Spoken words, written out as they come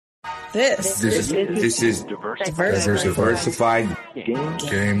This is Diversified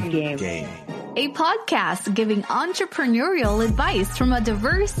Game. A podcast giving entrepreneurial advice from a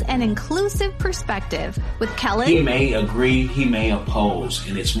diverse and inclusive perspective with Kellen. He may agree, he may oppose,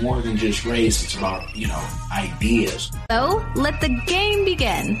 and it's more than just race, it's about, ideas. So, let the game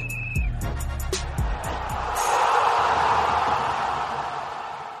begin.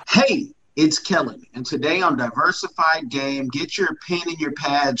 Hey, it's Kellen, and today on Diversified Game, get your pen and your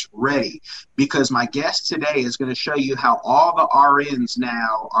pads ready because my guest today is going to show you how all the RNs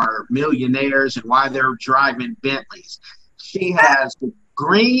now are millionaires and why they're driving Bentleys. She has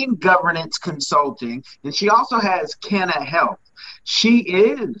Green Governance Consulting, and she also has Canna Health. She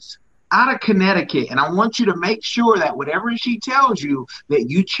is out of Connecticut, and I want you to make sure that whatever she tells you, that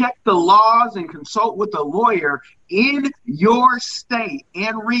you check the laws and consult with a lawyer in your state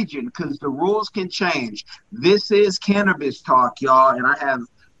and region because the rules can change. This is Cannabis Talk, y'all, and I have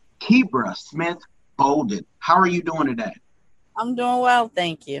Kebra Smith Bolden. How are you doing today? I'm doing well,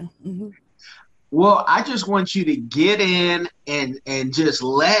 thank you. Mm-hmm. Well, I just want you to get in and just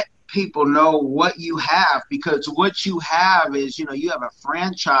let people know what you have, because what you have is, you have a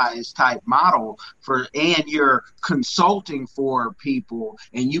franchise type model and you're consulting for people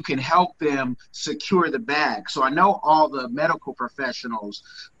and you can help them secure the bag. So I know all the medical professionals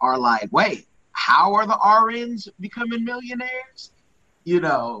are like, wait, how are the RNs becoming millionaires?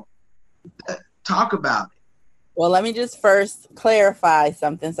 Talk about it. Well, let me just first clarify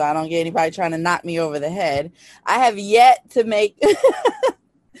something so I don't get anybody trying to knock me over the head. I have yet to make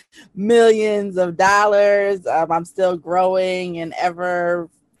millions of dollars. I'm still growing and ever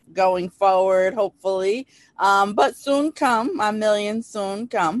going forward, hopefully. But soon come, my millions soon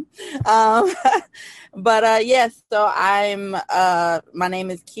come. Yes, so my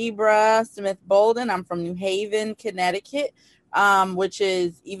name is Kebra Smith Bolden. I'm from New Haven, Connecticut. Which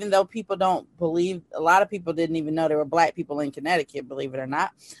is, even though people don't believe, a lot of people didn't even know there were Black people in Connecticut, believe it or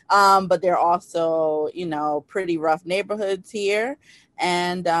not. But there are also, pretty rough neighborhoods here.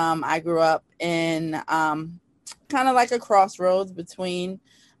 And I grew up in kind of like a crossroads between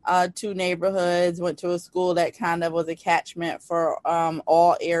two neighborhoods, went to a school that kind of was a catchment for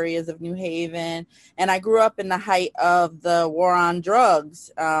all areas of New Haven. And I grew up in the height of the war on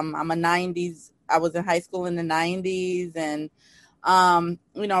drugs. I was in high school in the 90s and,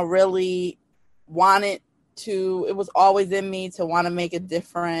 really it was always in me to want to make a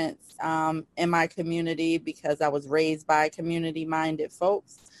difference in my community because I was raised by community-minded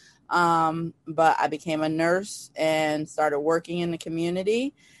folks. But I became a nurse and started working in the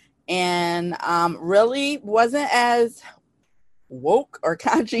community and really wasn't as woke or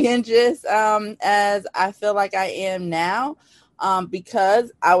conscientious as I feel like I am now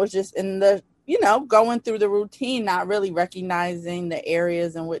because I was just in the going through the routine, not really recognizing the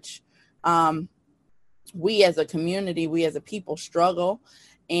areas in which we as a community, we as a people struggle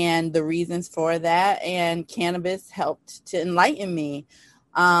and the reasons for that. And cannabis helped to enlighten me.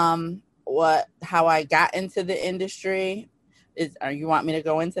 How I got into the industry you want me to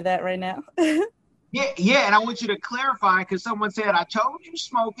go into that right now? Yeah, and I want you to clarify because someone said, I told you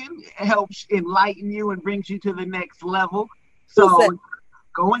smoking helps enlighten you and brings you to the next level. So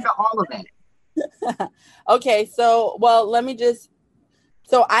go into all of that. Okay, so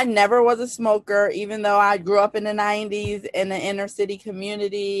I never was a smoker, even though I grew up in the 90s in the inner city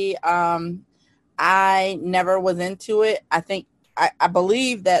community. I never was into it. I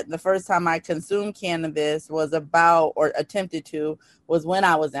believe that the first time I consumed cannabis was when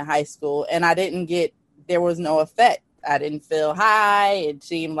I was in high school, and there was no effect. I didn't feel high. It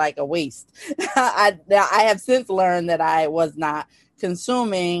seemed like a waste. I have since learned that I was not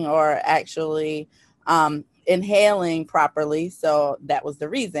consuming or actually inhaling properly, so that was the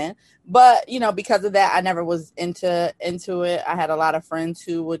reason. But because of that, I never was into it. I had a lot of friends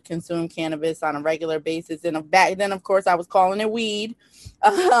who would consume cannabis on a regular basis, and back then, of course, I was calling it weed.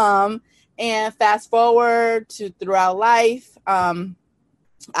 And fast forward to throughout life,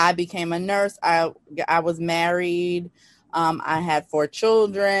 I became a nurse. I was married. I had 4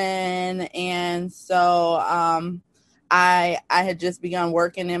 children, and so I had just begun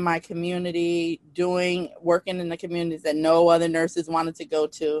working in my community, working in the communities that no other nurses wanted to go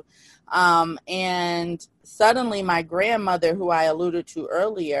to. And suddenly my grandmother, who I alluded to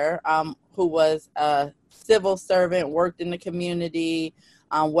earlier, who was a civil servant, worked in the community,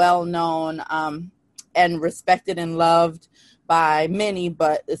 well-known and respected and loved by many,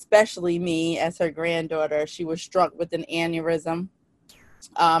 but especially me as her granddaughter, she was struck with an aneurysm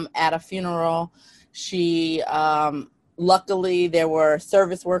at a funeral. She Luckily, there were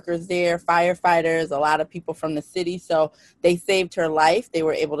service workers there, firefighters, a lot of people from the city. So they saved her life. They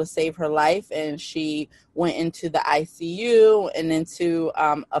were able to save her life. And she went into the ICU and into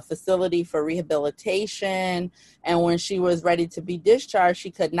a facility for rehabilitation. And when she was ready to be discharged, she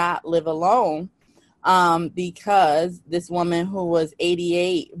could not live alone. Because this woman who was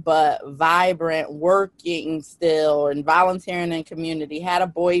 88 but vibrant, working still and volunteering in community, had a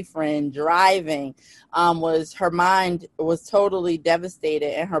boyfriend, driving, her mind was totally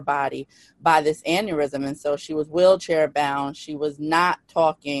devastated in her body by this aneurysm. And so she was wheelchair bound. She was not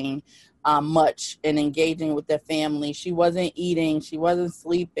talking much and engaging with their family. She wasn't eating. She wasn't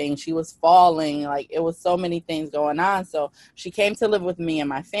sleeping. She was falling. Like, it was so many things going on. So she came to live with me and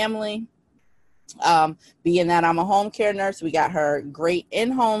my family. Being that I'm a home care nurse, we got her great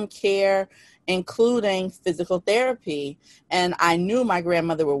in-home care, including physical therapy. And I knew my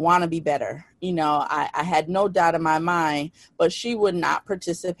grandmother would want to be better. You know, I had no doubt in my mind, but she would not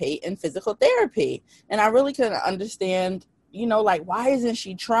participate in physical therapy. And I really couldn't understand, you know, like, why isn't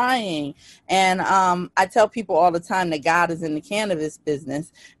she trying? And I tell people all the time that God is in the cannabis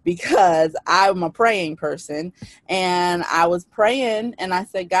business, because I'm a praying person. And I was praying and I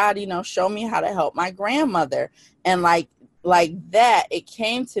said, God, you know, show me how to help my grandmother. And like that, it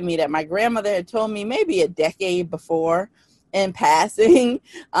came to me that my grandmother had told me maybe a decade before in passing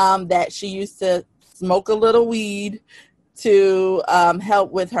that she used to smoke a little weed to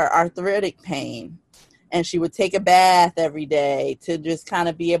help with her arthritic pain. And she would take a bath every day to just kind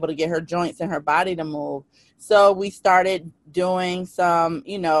of be able to get her joints and her body to move. So we started doing some,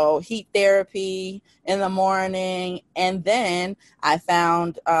 you know, heat therapy in the morning. And then I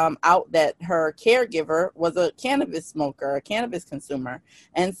found out that her caregiver was a cannabis smoker, a cannabis consumer.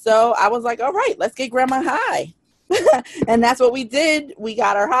 And so I was like, all right, let's get grandma high. And that's what we did. We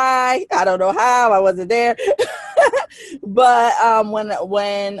got her high. I don't know how. I wasn't there. But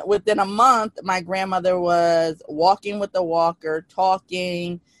when within a month, my grandmother was walking with the walker,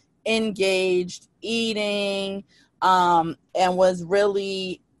 talking, engaged, eating, and was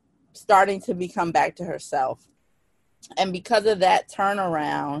really starting to become back to herself. And because of that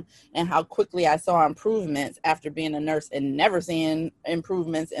turnaround and how quickly I saw improvements after being a nurse and never seeing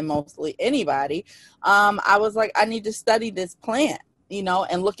improvements in mostly anybody, I was like, I need to study this plant, you know,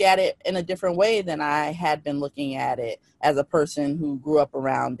 and look at it in a different way than I had been looking at it as a person who grew up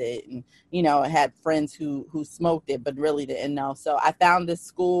around it and, you know, had friends who smoked it, but really didn't know. So I found this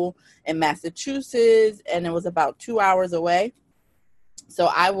school in Massachusetts, and it was about 2 hours away.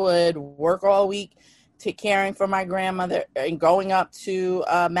 So I would work all week caring for my grandmother and going up to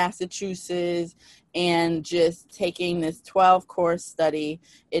Massachusetts and just taking this 12-course study.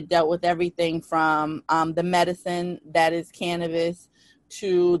 It dealt with everything from the medicine that is cannabis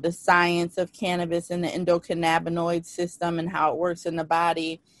to the science of cannabis and the endocannabinoid system and how it works in the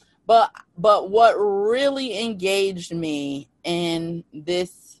body. But what really engaged me in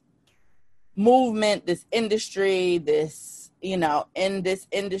this movement, this industry, in this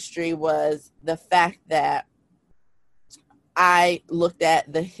industry was the fact that I looked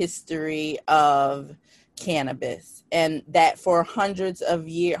at the history of cannabis, and that for hundreds of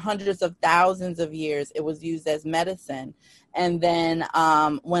thousands of years, it was used as medicine. And then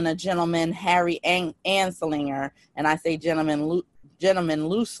when a gentleman, Harry Anslinger, and I say gentleman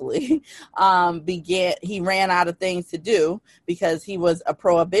loosely, he ran out of things to do because he was a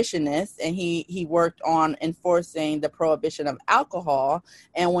prohibitionist, and he worked on enforcing the prohibition of alcohol.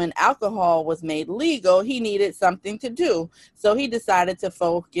 And when alcohol was made legal, he needed something to do. So he decided to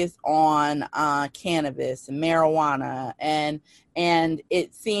focus on cannabis and marijuana, and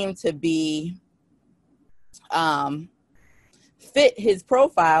it seemed to be fit his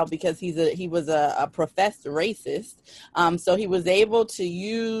profile because he was a professed racist. So he was able to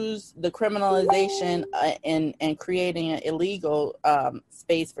use the criminalization and creating an illegal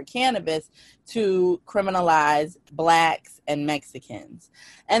space for cannabis to criminalize Blacks and Mexicans.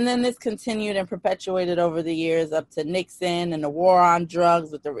 And then this continued and perpetuated over the years up to Nixon and the war on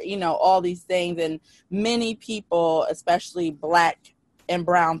drugs with all these things. And many people, especially Black and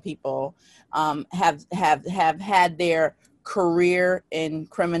brown people, have had their career in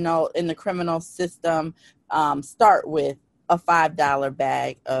the criminal system start with a $5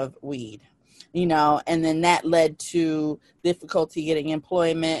 bag of weed, and then that led to difficulty getting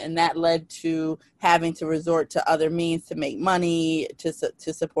employment, and that led to having to resort to other means to make money to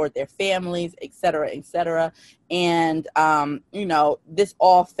support their families, et cetera, and this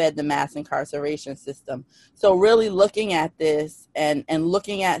all fed the mass incarceration system. So really looking at this and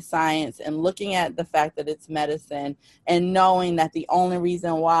looking at science and looking at the fact that it's medicine, and knowing that the only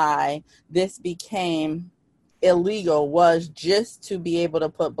reason why this became illegal was just to be able to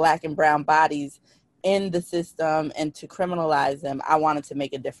put Black and brown bodies in the system and to criminalize them. I wanted to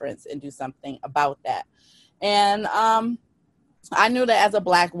make a difference and do something about that. And I knew that as a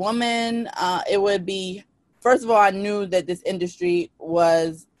Black woman, it would be, first of all, I knew that this industry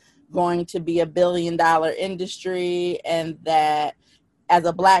was going to be $1 billion industry, and that as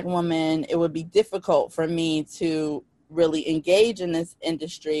a Black woman, it would be difficult for me to really engage in this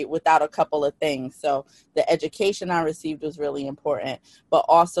industry without a couple of things. So the education I received was really important, but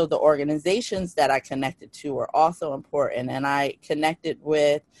also the organizations that I connected to were also important. And I connected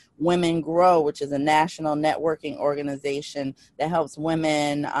with Women Grow, which is a national networking organization that helps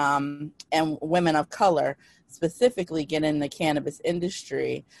women and women of color specifically get in the cannabis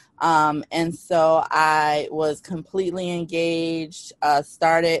industry. And so I was completely engaged,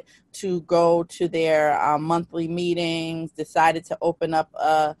 started to go to their monthly meetings, decided to open up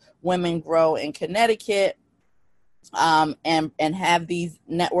a Women Grow in Connecticut, and have these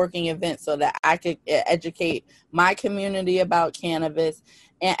networking events so that I could educate my community about cannabis.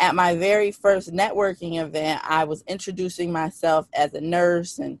 And at my very first networking event, I was introducing myself as a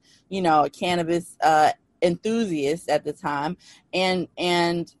nurse and, you know, a cannabis enthusiast at the time. And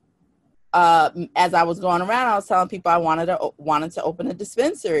as I was going around, I was telling people I wanted to open a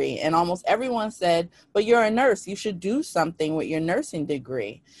dispensary, and almost everyone said, "But you're a nurse. You should do something with your nursing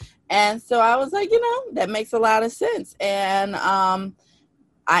degree." And so I was like, you know, that makes a lot of sense. And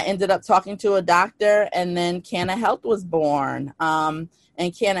I ended up talking to a doctor, and then Canna Health was born.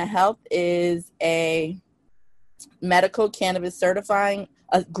 And Canna Health is a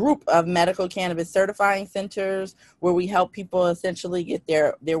group of medical cannabis certifying centers where we help people essentially get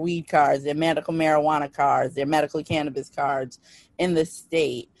their weed cards, their medical marijuana cards, their medical cannabis cards in the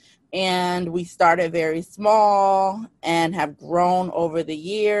state. And we started very small and have grown over the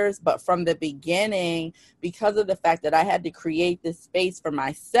years. But from the beginning, because of the fact that I had to create this space for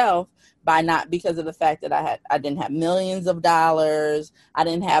myself, because of the fact that I didn't have millions of dollars, I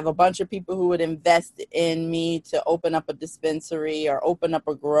didn't have a bunch of people who would invest in me to open up a dispensary or open up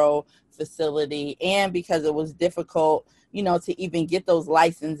a grow facility, and because it was difficult, you know, to even get those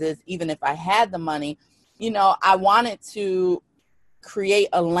licenses, even if I had the money, you know, I wanted to create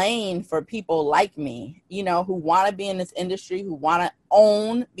a lane for people like me, you know, who want to be in this industry, who want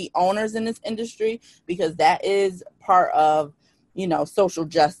to be owners in this industry, because that is part of, you know, social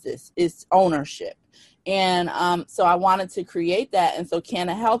justice is ownership. And so I wanted to create that. And so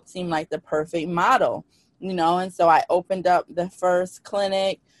Canna Health seemed like the perfect model, you know, and so I opened up the first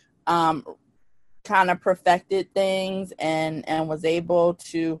clinic, kind of perfected things and was able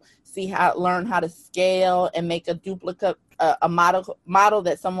to learn how to scale and make a duplicate, a model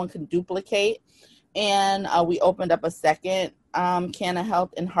that someone can duplicate. And we opened up a second Canna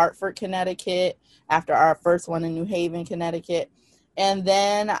Health in Hartford, Connecticut, after our first one in New Haven, Connecticut. And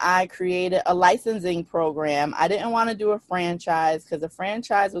then I created a licensing program. I didn't want to do a franchise because a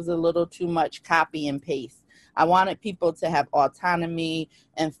franchise was a little too much copy and paste. I wanted people to have autonomy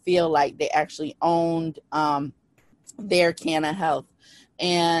and feel like they actually owned their Canna Health.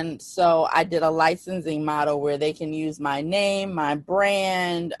 And so I did a licensing model where they can use my name, my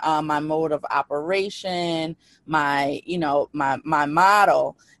brand, my mode of operation, my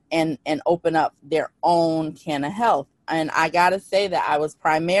model, and open up their own Canna Health. And I got to say that I was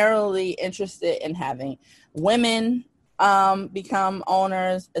primarily interested in having women become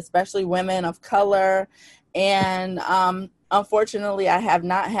owners, especially women of color. And unfortunately, I have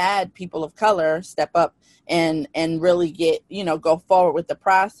not had people of color step up and really go forward with the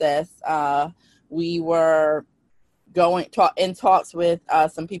process. We were in talks with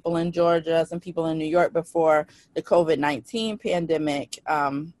some people in Georgia, some people in New York before the COVID-19 pandemic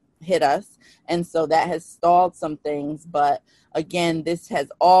hit us. And so that has stalled some things. But again, this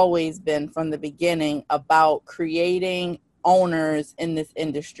has always been from the beginning about creating owners in this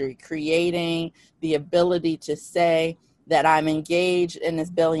industry, creating the ability to say that I'm engaged in this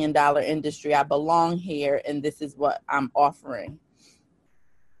 $1 billion industry. I belong here, and this is what I'm offering.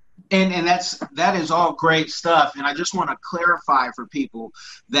 And that is all great stuff. And I just want to clarify for people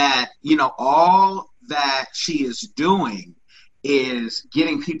that, you know, all that she is doing is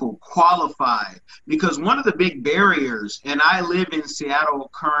getting people qualified, because one of the big barriers, and I live in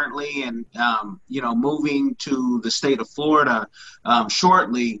Seattle currently and, moving to the state of Florida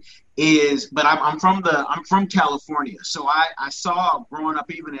shortly, but I'm from California. So I saw growing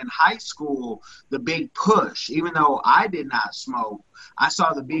up, even in high school, the big push. Even though I did not smoke, I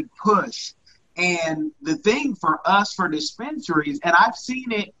saw the big push. And the thing for us, for dispensaries, and I've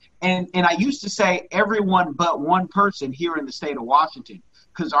seen it, and I used to say everyone but one person here in the state of Washington,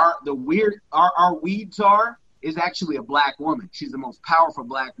 because our weeds are is actually a black woman. She's the most powerful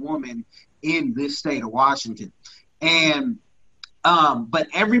black woman in this state of Washington. And but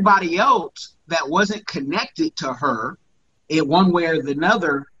everybody else that wasn't connected to her in one way or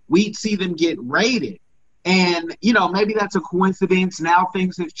another, we'd see them get raided. And, you know, maybe that's a coincidence. Now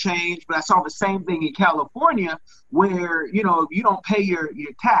things have changed, but I saw the same thing in California where, you know, you don't pay your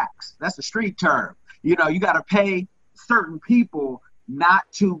tax. That's a street term. You know, you got to pay certain people not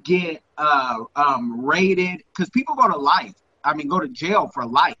to get raided, because people go to jail for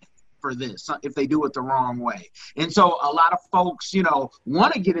life for this if they do it the wrong way. And so a lot of folks, you know,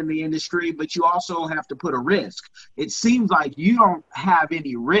 want to get in the industry, but you also have to put a risk. It seems like you don't have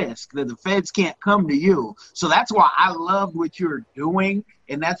any risk, that the feds can't come to you. So that's why I love what you're doing.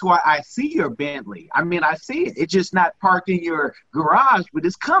 And that's why I see your Bentley. I mean, I see it. It's just not parked in your garage, but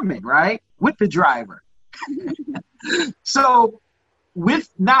it's coming, right? With the driver. So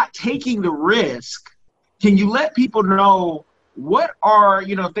with not taking the risk, can you let people know what are,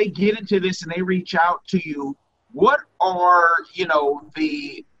 you know, if they get into this and they reach out to you, what are, you know,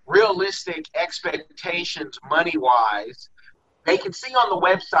 the realistic expectations money-wise? They can see on the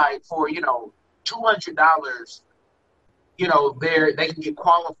website for, you know, $200, you know, they can get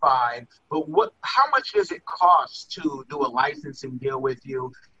qualified, but how much does it cost to do a licensing deal with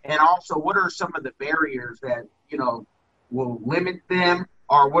you? And also, what are some of the barriers that, you know, will limit them?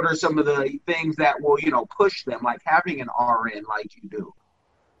 Or what are some of the things that will, you know, push them, like having an RN like you do?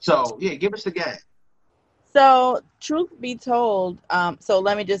 So, yeah, give us the game. So, truth be told, so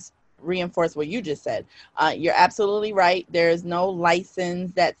let me just reinforce what you just said. You're absolutely right. There is no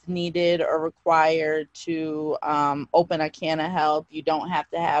license that's needed or required to open a Can of Help. You don't have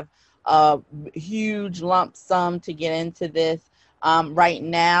to have a huge lump sum to get into this. Right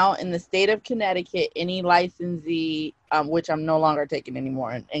now in the state of Connecticut, any licensee, which I'm no longer taking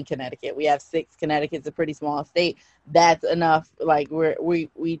anymore in Connecticut. We have 6. Connecticut's a pretty small state. That's enough. Like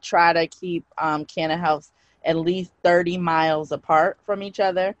we try to keep Can of Helps at least 30 miles apart from each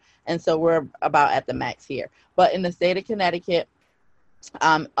other. And so we're about at the max here. But in the state of Connecticut,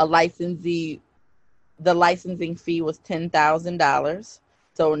 the licensing fee was $10,000.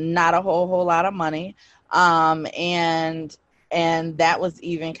 So not a whole lot of money. And that was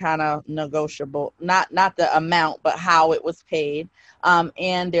even kind of negotiable, not the amount, but how it was paid.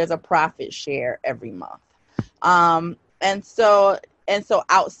 And there's a profit share every month. And so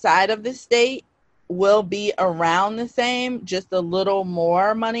outside of the state will be around the same, just a little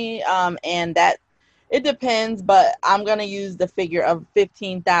more money. And that it depends, but I'm going to use the figure of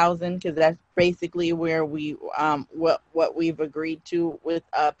 15,000 because that's basically where we, what we've agreed to with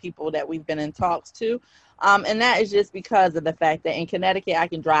people that we've been in talks to. And that is just because of the fact that in Connecticut, I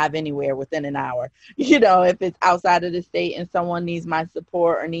can drive anywhere within an hour. You know, if it's outside of the state and someone needs my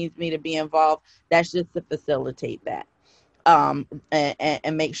support or needs me to be involved, that's just to facilitate that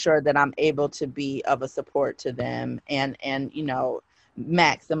and make sure that I'm able to be of a support to them and, you know,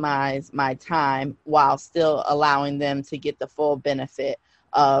 maximize my time while still allowing them to get the full benefit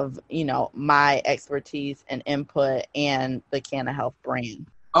of, you know, my expertise and input and the Can of Help brand.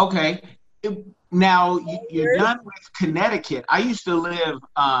 Okay. Now, you're done with Connecticut. I used to live,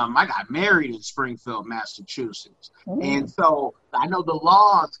 I got married in Springfield, Massachusetts. And so I know the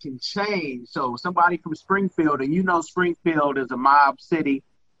laws can change. So somebody from Springfield, and you know Springfield is a mob city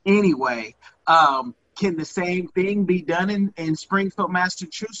anyway, can the same thing be done in Springfield,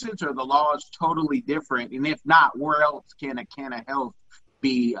 Massachusetts, or the law is totally different? And if not, where else can a Can of Help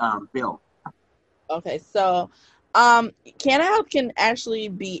be built? Okay, so Can of Help can actually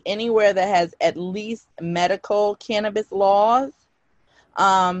be anywhere that has at least medical cannabis laws.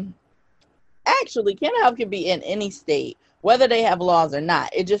 Actually, Can of Help can be in any state, whether they have laws or not.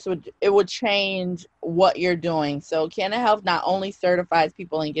 It would change what you're doing. So Can of Help not only certifies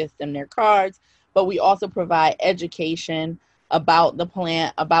people and gives them their cards, but we also provide education about the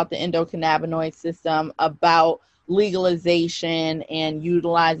plant, about the endocannabinoid system, about legalization and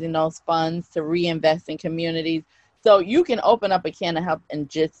utilizing those funds to reinvest in communities. So you can open up a Can of Help and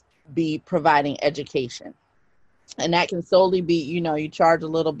just be providing education. And that can solely be, you know, you charge a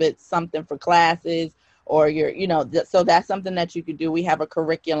little bit something for classes or you're, you know, so that's something that you could do. We have a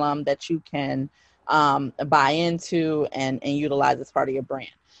curriculum that you can buy into and utilize as part of your brand.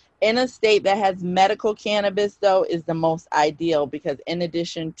 In a state that has medical cannabis, though, is the most ideal because in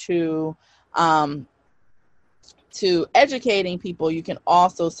addition to educating people, you can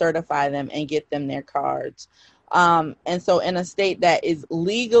also certify them and get them their cards. And so in a state that is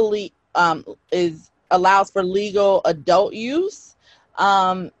legally allows for legal adult use,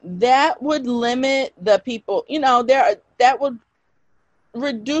 that would limit the people, you know, that would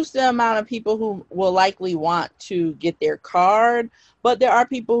reduce the amount of people who will likely want to get their card, but there are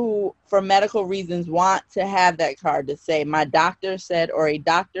people who, for medical reasons, want to have that card to say, my doctor said, or a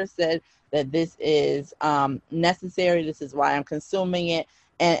doctor said that this is necessary, this is why I'm consuming it.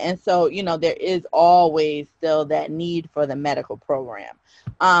 And so, you know, there is always still that need for the medical program.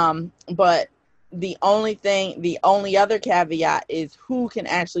 But the only other caveat is who can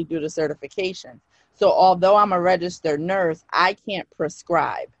actually do the certification. So although I'm a registered nurse, I can't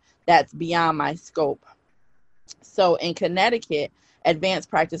prescribe. That's beyond my scope. So in Connecticut, advanced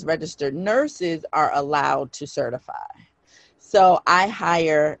practice registered nurses are allowed to certify. So I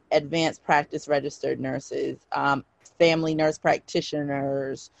hire advanced practice registered nurses, family nurse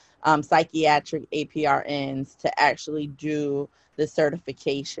practitioners, psychiatric APRNs to actually do the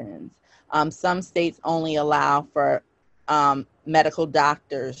certifications. Some states only allow for medical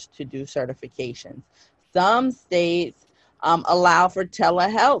doctors to do certifications. Some states allow for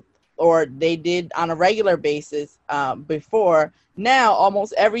telehealth, or they did on a regular basis before. Now,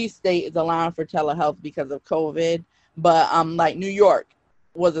 almost every state is allowing for telehealth because of COVID, but like New York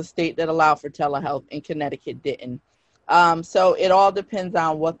was a state that allowed for telehealth and Connecticut didn't. So it all depends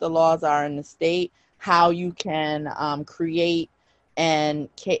on what the laws are in the state, how you can create and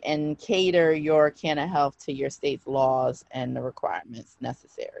cater your Canna Health to your state's laws and the requirements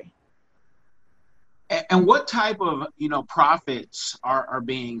necessary. And what type of, you know, profits are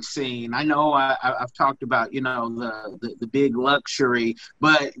being seen? I know I've talked about, you know, the big luxury,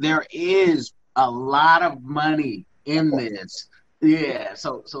 but there is a lot of money in this. Yeah.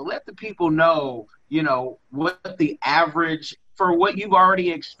 So let the people know, you know, what the average for what you've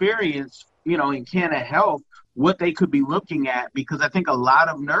already experienced, you know, in Canna Health, what they could be looking at, because I think a lot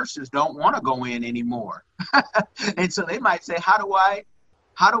of nurses don't want to go in anymore. And so they might say, how do I,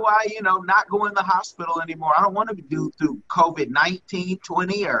 you know, not go in the hospital anymore? I don't want to do through COVID-19,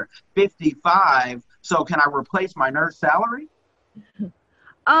 20 or 55. So can I replace my nurse salary? So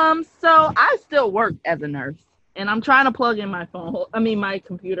I still work as a nurse, and I'm trying to plug in my phone. My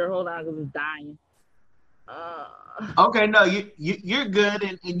computer. Hold on, because it's dying. Okay, no, you're good,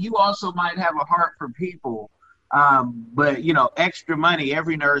 and you also might have a heart for people. But you know, extra money.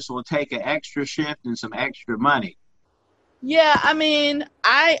 Every nurse will take an extra shift and some extra money. Yeah, I mean,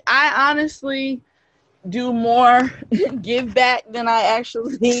 I honestly do more give back than I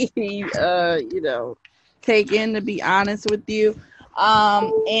actually, you know, take in, to be honest with you.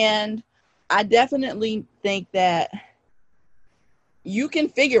 And I definitely think that you can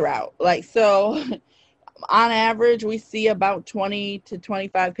figure out, like, so on average, we see about 20 to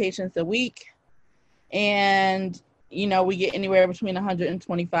 25 patients a week. And, you know, we get anywhere between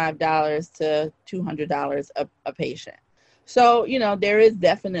 $125 to $200 a patient. So, you know, there is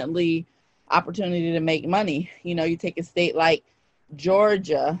definitely opportunity to make money. You know, you take a state like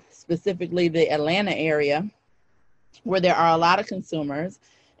Georgia, specifically the Atlanta area, where there are a lot of consumers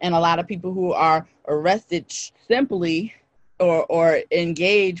and a lot of people who are arrested simply or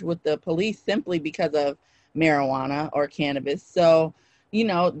engage with the police simply because of marijuana or cannabis. So, you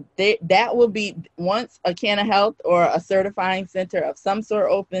know, that will be, once a Canna Health or a certifying center of some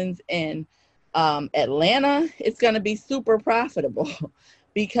sort opens in Atlanta, it's going to be super profitable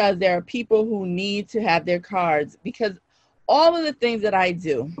because there are people who need to have their cards, because all of the things that I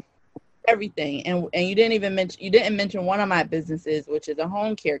do, everything, and you didn't mention one of my businesses, which is a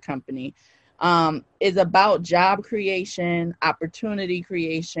home care company, is about job creation, opportunity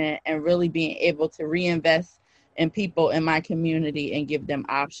creation, and really being able to reinvest in people in my community and give them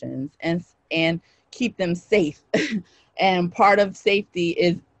options and keep them safe. And part of safety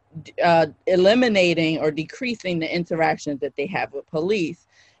is eliminating or decreasing the interactions that they have with police.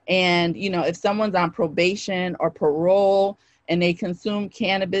 And, you know, if someone's on probation or parole and they consume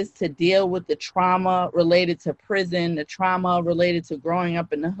cannabis to deal with the trauma related to prison, the trauma related to growing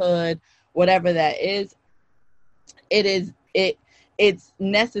up in the hood, whatever that is, it's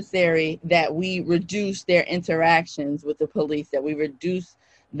necessary that we reduce their interactions with the police, that we reduce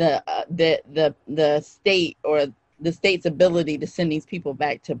the state or the state's ability to send these people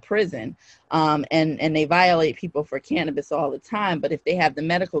back to prison. And they violate people for cannabis all the time, but if they have the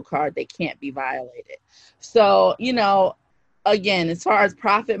medical card, they can't be violated. So, you know, again, as far as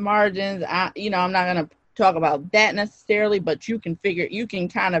profit margins, I'm not going to talk about that necessarily, but you can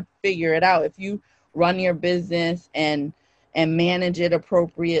kind of figure it out if you run your business and manage it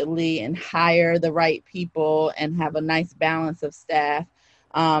appropriately and hire the right people and have a nice balance of staff.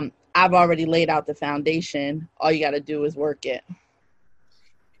 I've already laid out the foundation. All you got to do is work it.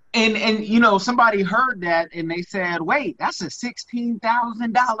 And you know, somebody heard that and they said, wait, that's a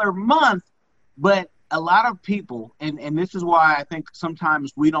 $16,000 month. But a lot of people, and this is why I think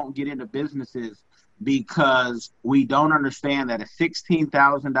sometimes we don't get into businesses, because we don't understand that a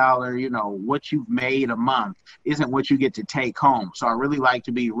 $16,000, what you've made a month isn't what you get to take home. So I really like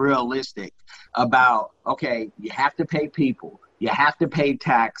to be realistic about, okay, you have to pay people, you have to pay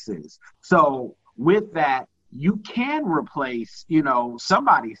taxes. So with that, you can replace,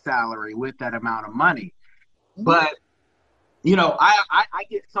 somebody's salary with that amount of money. But I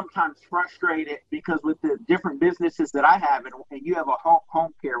get sometimes frustrated because with the different businesses that I have, and you have a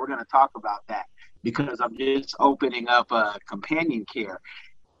home care, we're going to talk about that because I'm just opening up a companion care.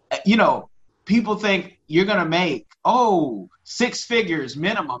 People think you're going to make, 6 figures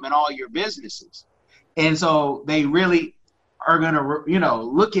minimum in all your businesses. And so they really are going to,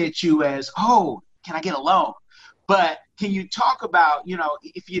 look at you as, can I get a loan? But can you talk about,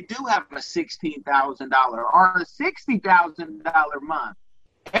 if you do have a $16,000 or a $60,000 month,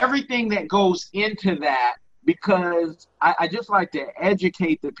 everything that goes into that, because I just like to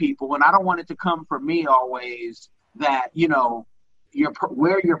educate the people, and I don't want it to come from me always that,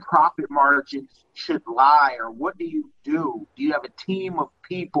 where your profit margins should lie, or what do you do? Do you have a team of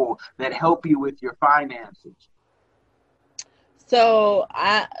people that help you with your finances? So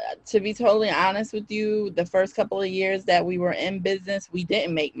to be totally honest with you, the first couple of years that we were in business, we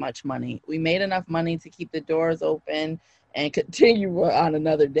didn't make much money. We made enough money to keep the doors open and continue on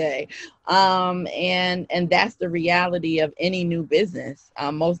another day. And that's the reality of any new business.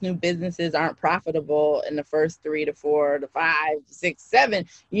 Most new businesses aren't profitable in the first 3 to 4 to 5, 6, 7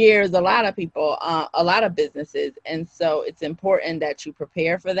 years. A lot of people, a lot of businesses. And so it's important that you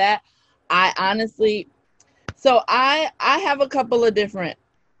prepare for that. So I have a couple of different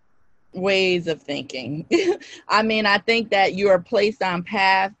ways of thinking. I think that you are placed on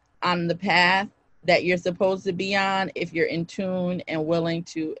the path that you're supposed to be on if you're in tune and willing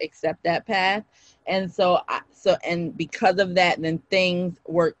to accept that path. And and because of that, then things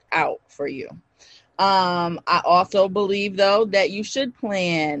work out for you. I also believe, though, that you should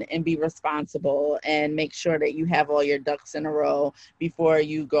plan and be responsible and make sure that you have all your ducks in a row before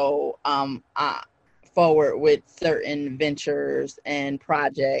you go forward with certain ventures and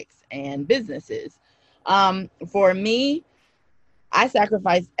projects and businesses. For me, I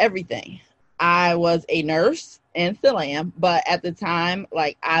sacrificed everything. I was a nurse and still am, but at the time,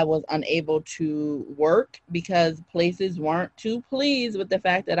 I was unable to work because places weren't too pleased with the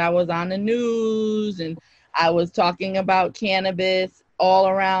fact that I was on the news and I was talking about cannabis all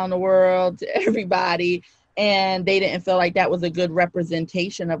around the world to everybody. And they didn't feel like that was a good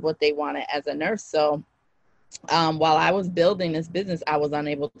representation of what they wanted as a nurse. So while I was building this business, I was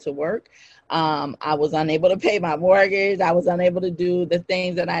unable to work. I was unable to pay my mortgage. I was unable to do the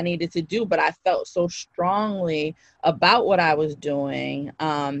things that I needed to do. But I felt so strongly about what I was doing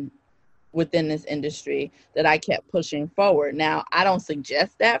within this industry that I kept pushing forward. Now, I don't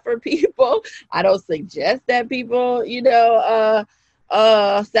suggest that for people. I don't suggest that people,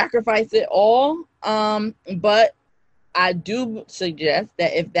 sacrifice it all. But I do suggest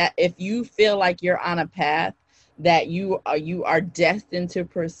that if you feel like you're on a path that you are destined to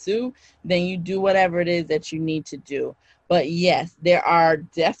pursue, then you do whatever it is that you need to do. But yes, there are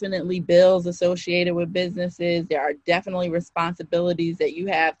definitely bills associated with businesses. There are definitely responsibilities that you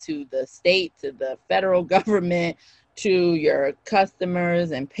have to the state, to the federal government, to your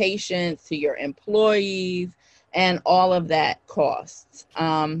customers and patients, to your employees, and all of that costs.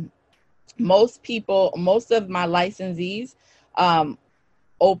 Most of my licensees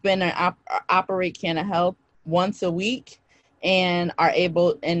open and operate Canna Health once a week and are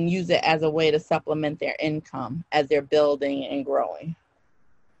able and use it as a way to supplement their income as they're building and growing.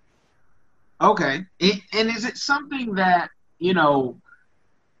 Okay. And is it something that, can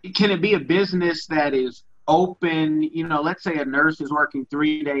it be a business that is open, let's say a nurse is working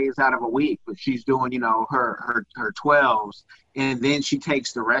 3 days out of a week, but she's doing, her 12s, and then she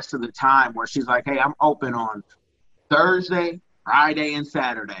takes the rest of the time where she's like, hey, I'm open on Thursday, Friday, and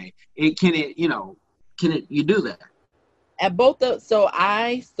Saturday. You do that? At so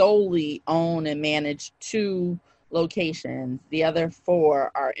I solely own and manage 2 locations. The other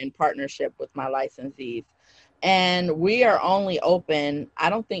 4 are in partnership with my licensees. And we are only open, I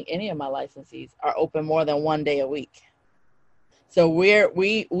don't think any of my licensees are open more than 1 day a week. So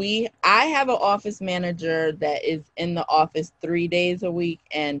I have an office manager that is in the office 3 days a week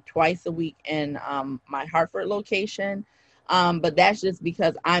and twice a week in my Hartford location. But that's just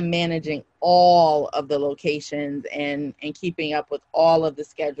because I'm managing all of the locations and keeping up with all of the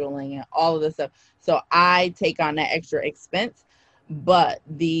scheduling and all of the stuff. So I take on that extra expense. But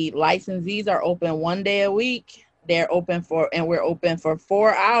the licensees are open 1 day a week we're open for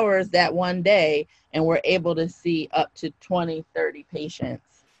 4 hours that one day, and we're able to see up to 20, 30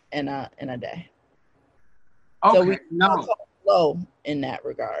 patients in a day. Okay, so we no. low in that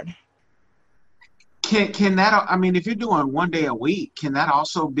regard. Can that, I mean, if you're doing 1 day a week, can that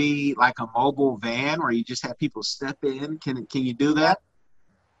also be like a mobile van where you just have people step in? Can you do that?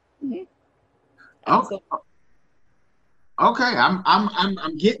 Mm-hmm. Okay. Okay,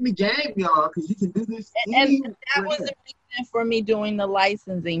 I'm getting the game, y'all, because you can do this. And that was the reason for me doing the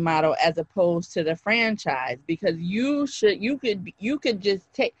licensing model as opposed to the franchise, because you could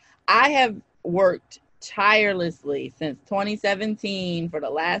just take. I have worked tirelessly since 2017 for the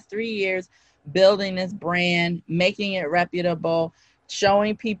last 3 years, building this brand, making it reputable,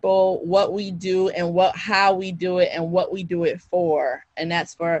 showing people what we do and how we do it and what we do it for, and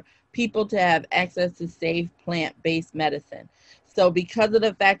that's for people to have access to safe plant-based medicine. So because of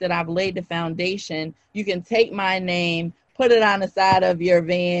the fact that I've laid the foundation, you can take my name, put it on the side of your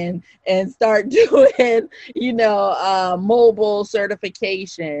van, and start doing, mobile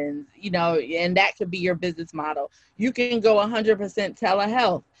certifications, and that could be your business model. You can go 100%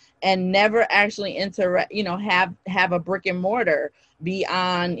 telehealth and never actually have a brick and mortar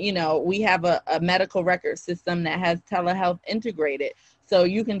beyond, we have a medical record system that has telehealth integrated. So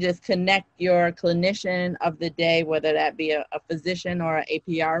you can just connect your clinician of the day, whether that be a physician or an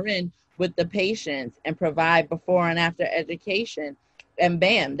APRN, with the patients and provide before and after education. And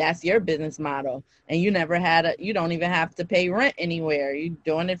bam, that's your business model. And you don't even have to pay rent anywhere. You're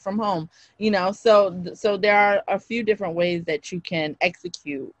doing it from home, So there are a few different ways that you can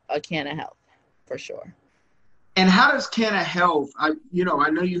execute a Canna Health, for sure. And how does Canna Health? I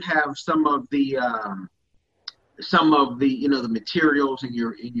know you have some of the the materials in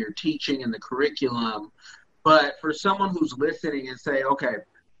your teaching and the curriculum, but for someone who's listening and say, okay,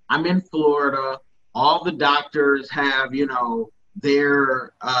 I'm in Florida, all the doctors have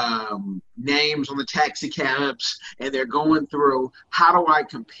their names on the taxi cabs and they're going through, how do I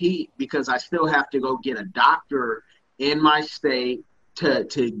compete, because I still have to go get a doctor in my state to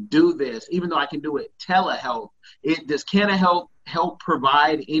do this, even though I can do it telehealth. Does Canna Health help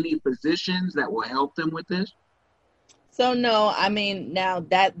provide any physicians that will help them with this? So no, I mean, now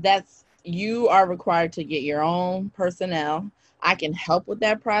that's you are required to get your own personnel. I can help with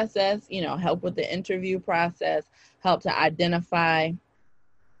that process, help with the interview process, help to identify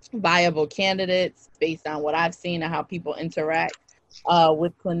viable candidates based on what I've seen and how people interact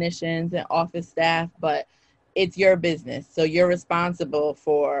with clinicians and office staff. But it's your business. So you're responsible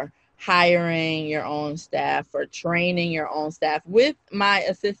for hiring your own staff, for training your own staff with my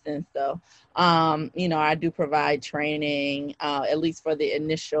assistance, though. I do provide training, at least for the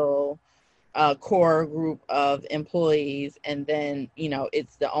initial core group of employees. And then,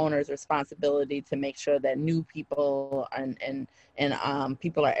 it's the owner's responsibility to make sure that new people and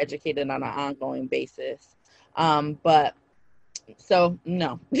people are educated on an ongoing basis. So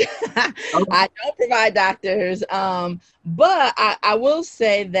no, I don't provide doctors. But I will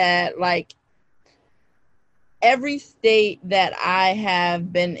say that, like, every state that I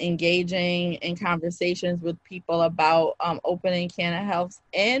have been engaging in conversations with people about opening Canna Health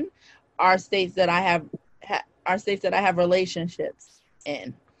in are states that I have relationships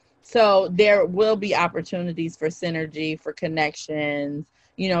in. So there will be opportunities for synergy, for connections,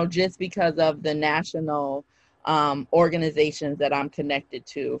 just because of the national organizations that I'm connected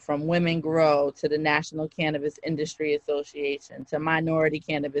to, from Women Grow to the National Cannabis Industry Association to Minority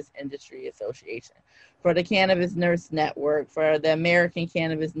Cannabis Industry Association, for the Cannabis Nurse Network, for the American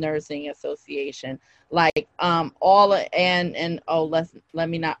Cannabis Nursing Association, let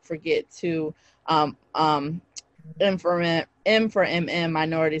me not forget to M for MM,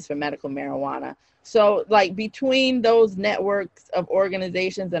 Minorities for Medical Marijuana. So, like, between those networks of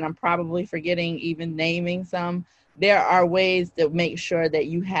organizations, and I'm probably forgetting even naming some, there are ways to make sure that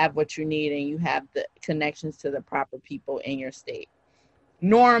you have what you need and you have the connections to the proper people in your state.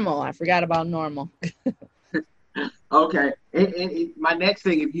 Normal. I forgot about normal. Okay. And my next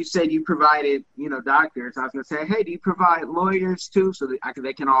thing, if you said you provided, doctors, I was going to say, hey, do you provide lawyers too? So that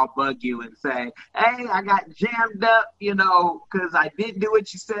they can all bug you and say, hey, I got jammed up, because I didn't do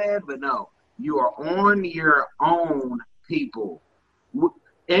what you said. But no, you are on your own, people.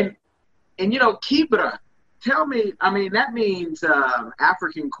 And Kibra, tell me, that means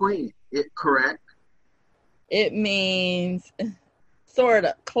African queen, correct? It means sort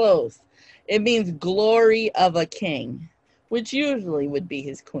of close. It means glory of a king, which usually would be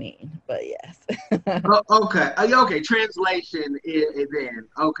his queen, but yes. Okay. Okay. Translation is then.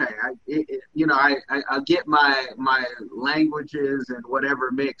 Okay. I get my languages and whatever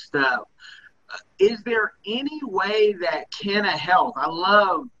mixed up. is there any way that Canna Health,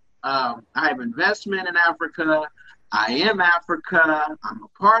 I have investment in Africa, I am Africa, I'm a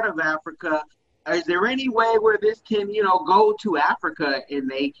part of Africa. Is there any way where this can, go to Africa and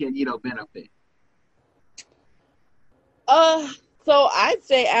they can, benefit? So I'd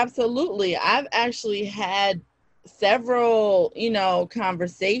say absolutely. I've actually had several,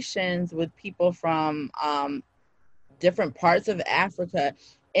 conversations with people from different parts of Africa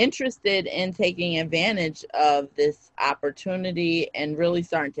interested in taking advantage of this opportunity and really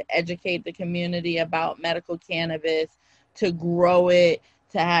starting to educate the community about medical cannabis, to grow it,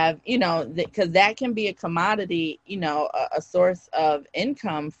 to have, because that can be a commodity, a source of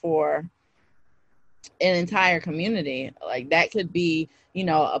income for an entire community. Like that could be,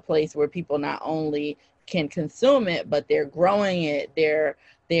 a place where people not only can consume it, but they're growing it, they're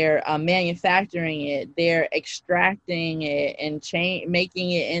manufacturing it, they're extracting it and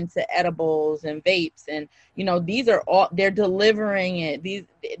making it into edibles and vapes. And, these are all, they're delivering it.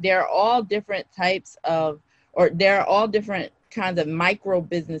 They're all different types of, or there are all different kinds of micro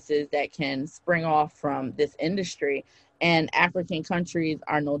businesses that can spring off from this industry. And African countries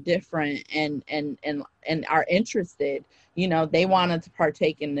are no different and are interested. They wanted to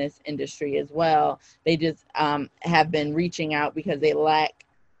partake in this industry as well. They just have been reaching out because they lack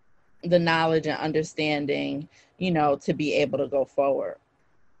the knowledge and understanding, to be able to go forward.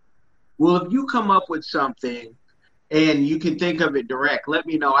 Well, if you come up with something and you can think of it direct, let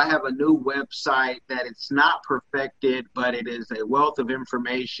me know. I have a new website that it's not perfected, but it is a wealth of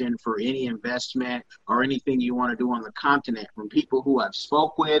information for any investment or anything you want to do on the continent, from people who I've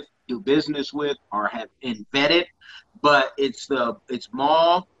spoke with, do business with, or have embedded. But it's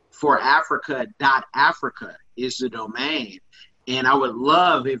mallforafrica.africa is the domain. And I would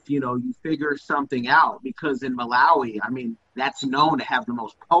love if, you figure something out, because in Malawi, that's known to have the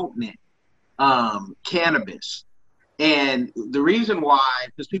most potent cannabis. And the reason why,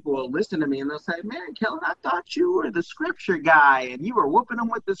 because people will listen to me and they'll say, man, Kellen, I thought you were the scripture guy and you were whooping them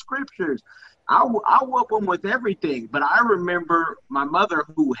with the scriptures. I'll whoop them with everything. But I remember my mother,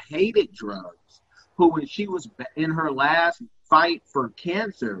 who hated drugs, who when she was in her last fight for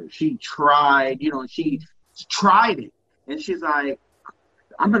cancer, she tried, she tried it. And she's like,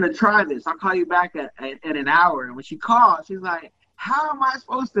 I'm going to try this. I'll call you back at an hour. And when she called, she's like, how am I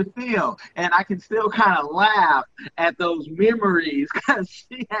supposed to feel? And I can still kind of laugh at those memories, because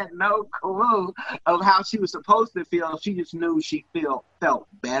she had no clue of how she was supposed to feel. She just knew she felt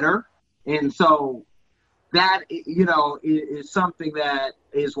better. And so that, is something that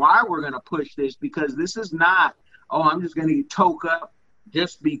is why we're going to push this, because this is not, I'm just going to toke up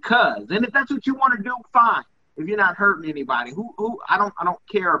just because. And if that's what you want to do, fine. If you're not hurting anybody, who I don't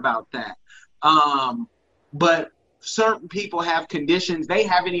care about that. But certain people have conditions they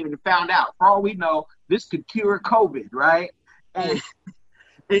haven't even found out. For all we know, this could cure COVID, right? And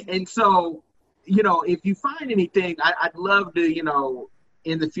so, if you find anything, I'd love to,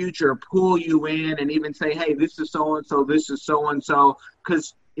 in the future, pull you in and even say, hey, this is so-and-so, this is so-and-so.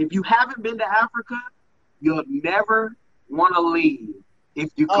 Because if you haven't been to Africa, you'll never want to leave if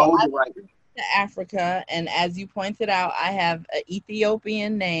you go the right way. To Africa, and as you pointed out, I have an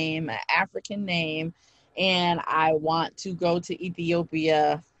Ethiopian name, an African name, and I want to go to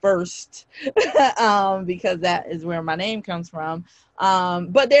Ethiopia first because that is where my name comes from.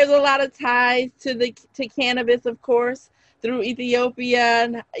 But there's a lot of ties to cannabis, of course, through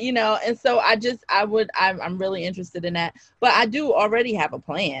Ethiopia, and so I'm really interested in that. But I do already have a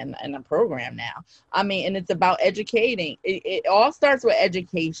plan and a program now. And it's about educating. It all starts with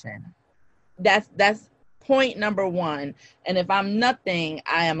education. That's point number one. And if I'm nothing,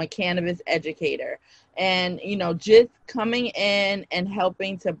 I am a cannabis educator. And, just coming in and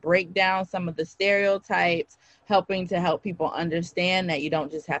helping to break down some of the stereotypes, helping to help people understand that you don't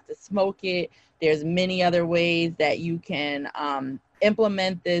just have to smoke it. There's many other ways that you can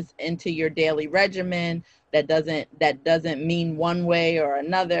implement this into your daily regimen. That doesn't mean one way or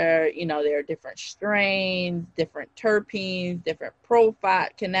another. There are different strains, different terpenes, different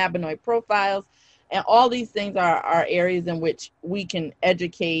cannabinoid profiles. And all these things are areas in which we can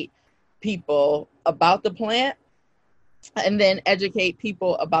educate people about the plant, and then educate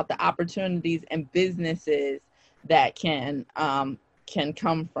people about the opportunities and businesses that can come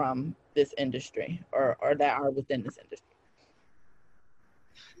from this industry or that are within this industry.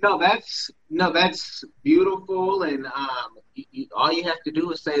 No, that's beautiful. And all you have to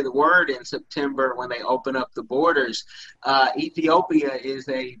do is say the word in September when they open up the borders. Ethiopia is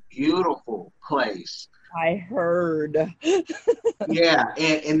a beautiful place. I heard. Yeah,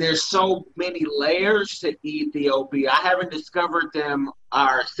 and there's so many layers to Ethiopia. I haven't discovered them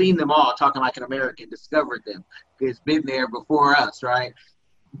or seen them all, talking like an American, discovered them. It's been there before us, right?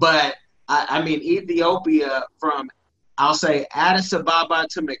 But, I mean, Ethiopia from, I'll say, Addis Ababa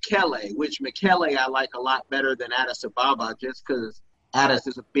to Mekelle, which Mekelle I like a lot better than Addis Ababa just because Addis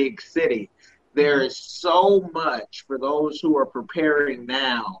is a big city. There is so much for those who are preparing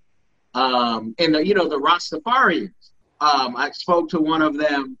now. And, the Rastafarians. I spoke to one of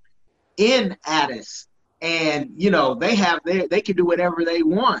them in Addis, and they can do whatever they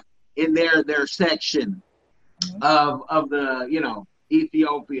want in their section of the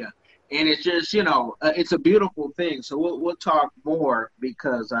Ethiopia, and it's just it's a beautiful thing. So we'll talk more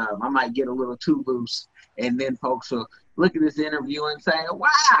because I might get a little too loose, and then folks will look at this interview and say,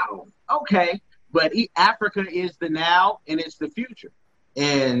 "Wow, okay." But Africa is the now, and it's the future,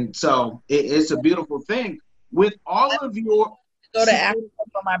 and so it's a beautiful thing. With all of your go to Africa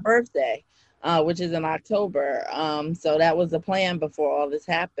for my birthday, which is in October. So that was the plan before all this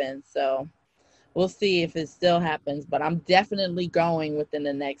happened. So we'll see if it still happens, but I'm definitely going within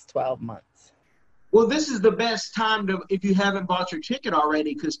the next 12 months. Well, this is the best time if you haven't bought your ticket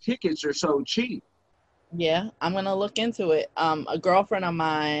already, because tickets are so cheap. Yeah, I'm going to look into it. A girlfriend of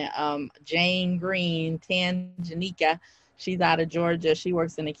mine, Jane Green, Tanjanika, she's out of Georgia. She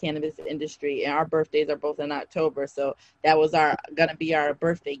works in the cannabis industry, and our birthdays are both in October. So that was gonna be our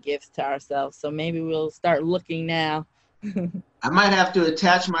birthday gifts to ourselves. So maybe we'll start looking now. I might have to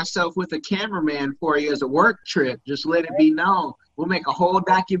attach myself with a cameraman for you as a work trip. Just let it be known. We'll make a whole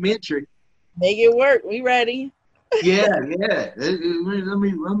documentary. Make it work. We ready? Yeah.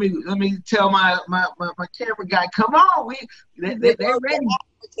 Let me tell my camera guy, come on. They're ready.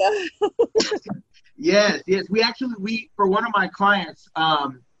 Yes. We for one of my clients,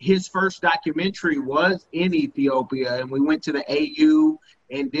 his first documentary was in Ethiopia, and we went to the AU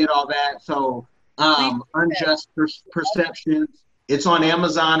and did all that. So, Unjust Perceptions, it's on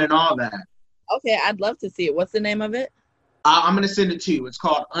Amazon and all that. Okay, I'd love to see it. What's the name of it? I'm going to send it to you. It's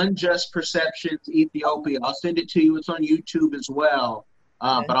called Unjust Perceptions Ethiopia. I'll send it to you. It's on YouTube as well.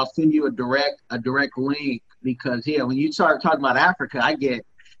 Okay. But I'll send you a direct link because, when you start talking about Africa,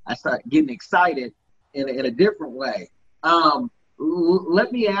 I start getting excited in a different way.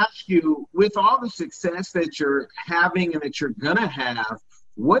 Let me ask you, with all the success that you're having and that you're going to have,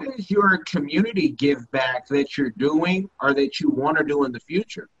 what is your community give back that you're doing or that you want to do in the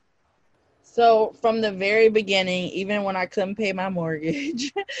future? So from the very beginning, even when I couldn't pay my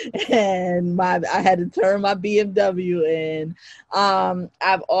mortgage and I had to turn my BMW in,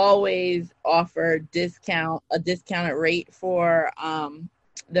 I've always offered a discounted rate for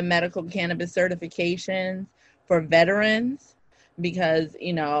the medical cannabis certifications for veterans because,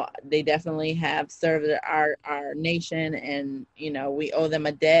 they definitely have served our nation and, we owe them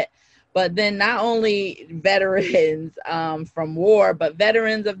a debt. But then not only veterans from war, but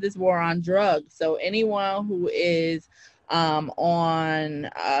veterans of this war on drugs. So anyone who is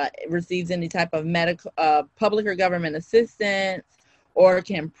receives any type of medical, public or government assistance, or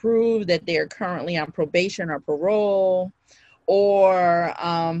can prove that they are currently on probation or parole, or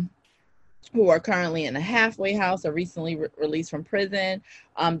who are currently in a halfway house or recently released from prison,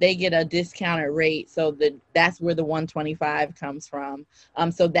 they get a discounted rate. So that's where the 125 comes from.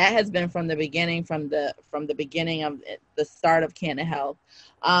 So that has been from the beginning, from the beginning of the start of Canna Health.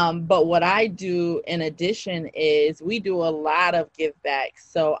 But what I do in addition is we do a lot of give back.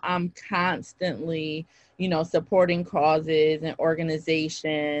 So I'm constantly, supporting causes and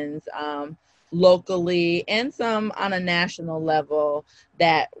organizations, locally and some on a national level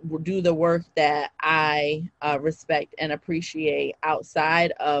that do the work that I respect and appreciate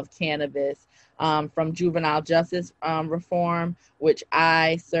outside of cannabis, from juvenile justice reform, which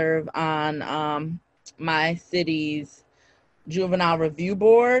I serve on my city's juvenile review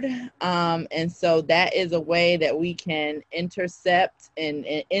board. And so that is a way that we can intercept and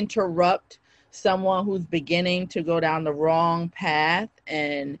interrupt someone who's beginning to go down the wrong path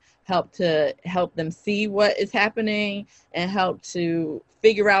and help them see what is happening and help to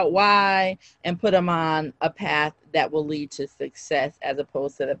figure out why and put them on a path that will lead to success as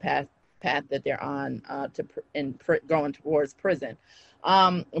opposed to the path that they're on going towards prison.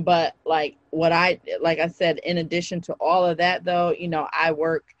 But like I said, in addition to all of that though, I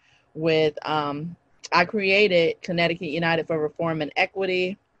work with, I created Connecticut United for Reform and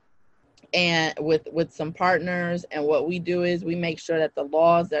Equity, and with some partners. And what we do is we make sure that the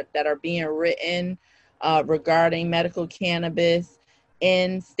laws that are being written regarding medical cannabis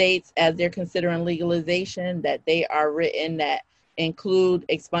in states as they're considering legalization, that they are written that include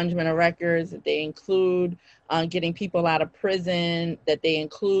expungement of records, that they include getting people out of prison, that they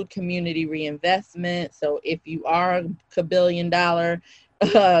include community reinvestment. So if you are a $1 billion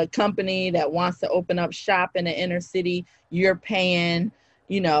company that wants to open up shop in the inner city, you're paying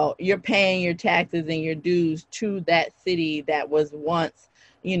your taxes and your dues to that city that was once,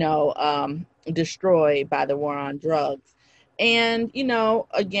 destroyed by the war on drugs. And,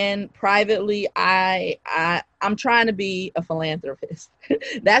 again, privately, I'm trying to be a philanthropist.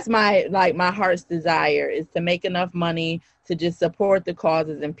 That's my heart's desire, is to make enough money to just support the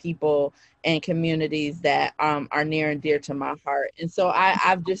causes and people and communities that are near and dear to my heart. And so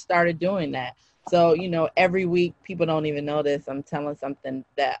I've just started doing that. So, every week, people don't even know this, I'm telling something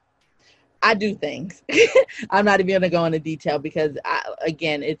that I do things. I'm not even going to go into detail because,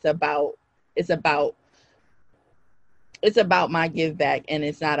 it's about my give back, and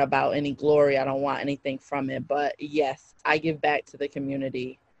it's not about any glory. I don't want anything from it. But yes, I give back to the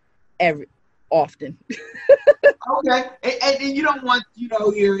community often. Okay. And you don't want,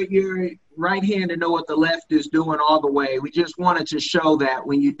 your right hand to know what the left is doing all the way. We just wanted to show that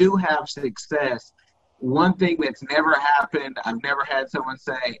when you do have success, one thing that's never happened, I've never had someone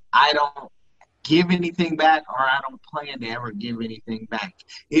say, I don't give anything back, or I don't plan to ever give anything back.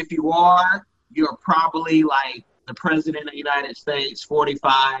 If you are, you're probably like the president of the United States,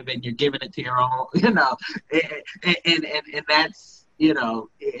 45, and you're giving it to your own, and that's,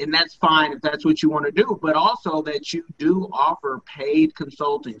 and that's fine if that's what you want to do, but also that you do offer paid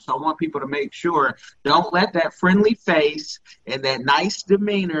consulting. So I want people to make sure, don't let that friendly face and that nice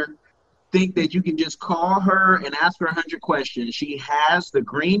demeanor think that you can just call her and ask her 100 questions. She has the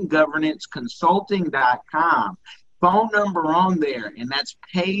greengovernanceconsulting.com phone number on there, and that's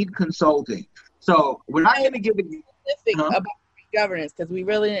paid consulting. So we're not going to give it specific about green governance, because we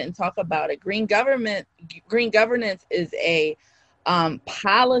really didn't talk about it. Green governance is a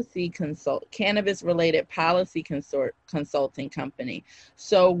cannabis related policy consulting company.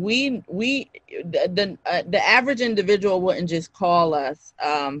 So the average individual wouldn't just call us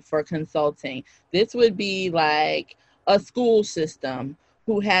for consulting. This would be like a school system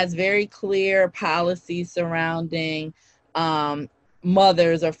who has very clear policies surrounding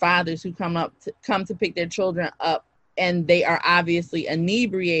mothers or fathers who come to pick their children up, and they are obviously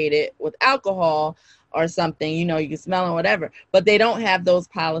inebriated with alcohol or something, you can smell it, whatever, but they don't have those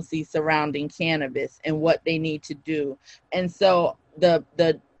policies surrounding cannabis and what they need to do. And so the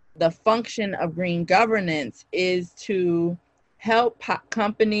function of green governance is to help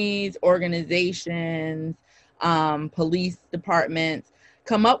companies, organizations, police departments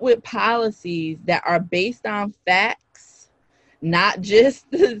come up with policies that are based on facts, not just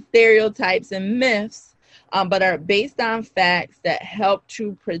the stereotypes and myths, but are based on facts that help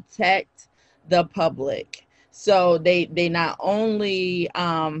to protect the public. So they not only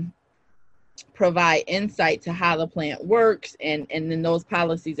provide insight to how the plant works, and then those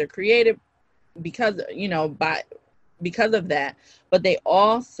policies are created because of that, but they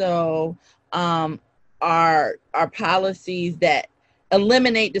also are policies that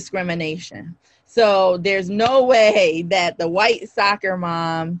eliminate discrimination. So there's no way that the white soccer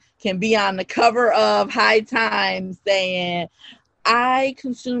mom can be on the cover of High Times saying, I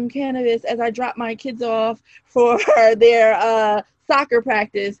consume cannabis as I drop my kids off for their soccer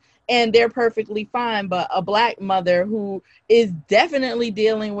practice, and they're perfectly fine. But a Black mother who is definitely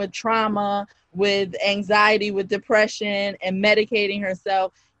dealing with trauma, with anxiety, with depression, and medicating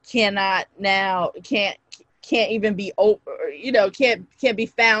herself can't even be can't be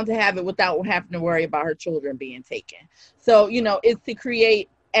found to have it without having to worry about her children being taken. So it's to create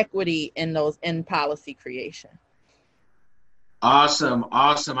equity in policy creation. Awesome.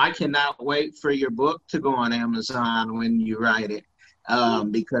 I cannot wait for your book to go on Amazon when you write it,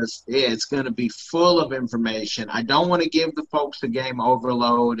 because it's going to be full of information. I don't want to give the folks the game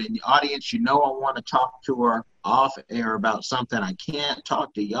overload, and the audience, I want to talk to her off air about something. I can't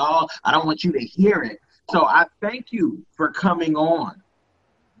talk to y'all. I don't want you to hear it. So I thank you for coming on.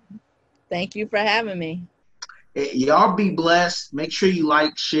 Thank you for having me. Y'all be blessed. Make sure you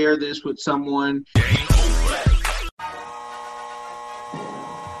share this with someone.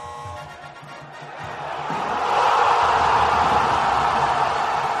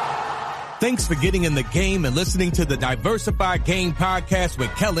 Thanks for getting in the game and listening to the Diversified Game Podcast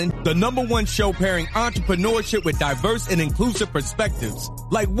with Kellen, the #1 show pairing entrepreneurship with diverse and inclusive perspectives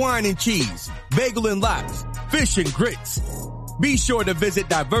like wine and cheese, bagel and lox, fish and grits. Be sure to visit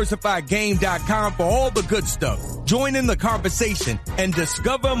diversifiedgame.com for all the good stuff. Join in the conversation and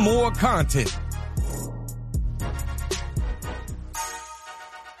discover more content.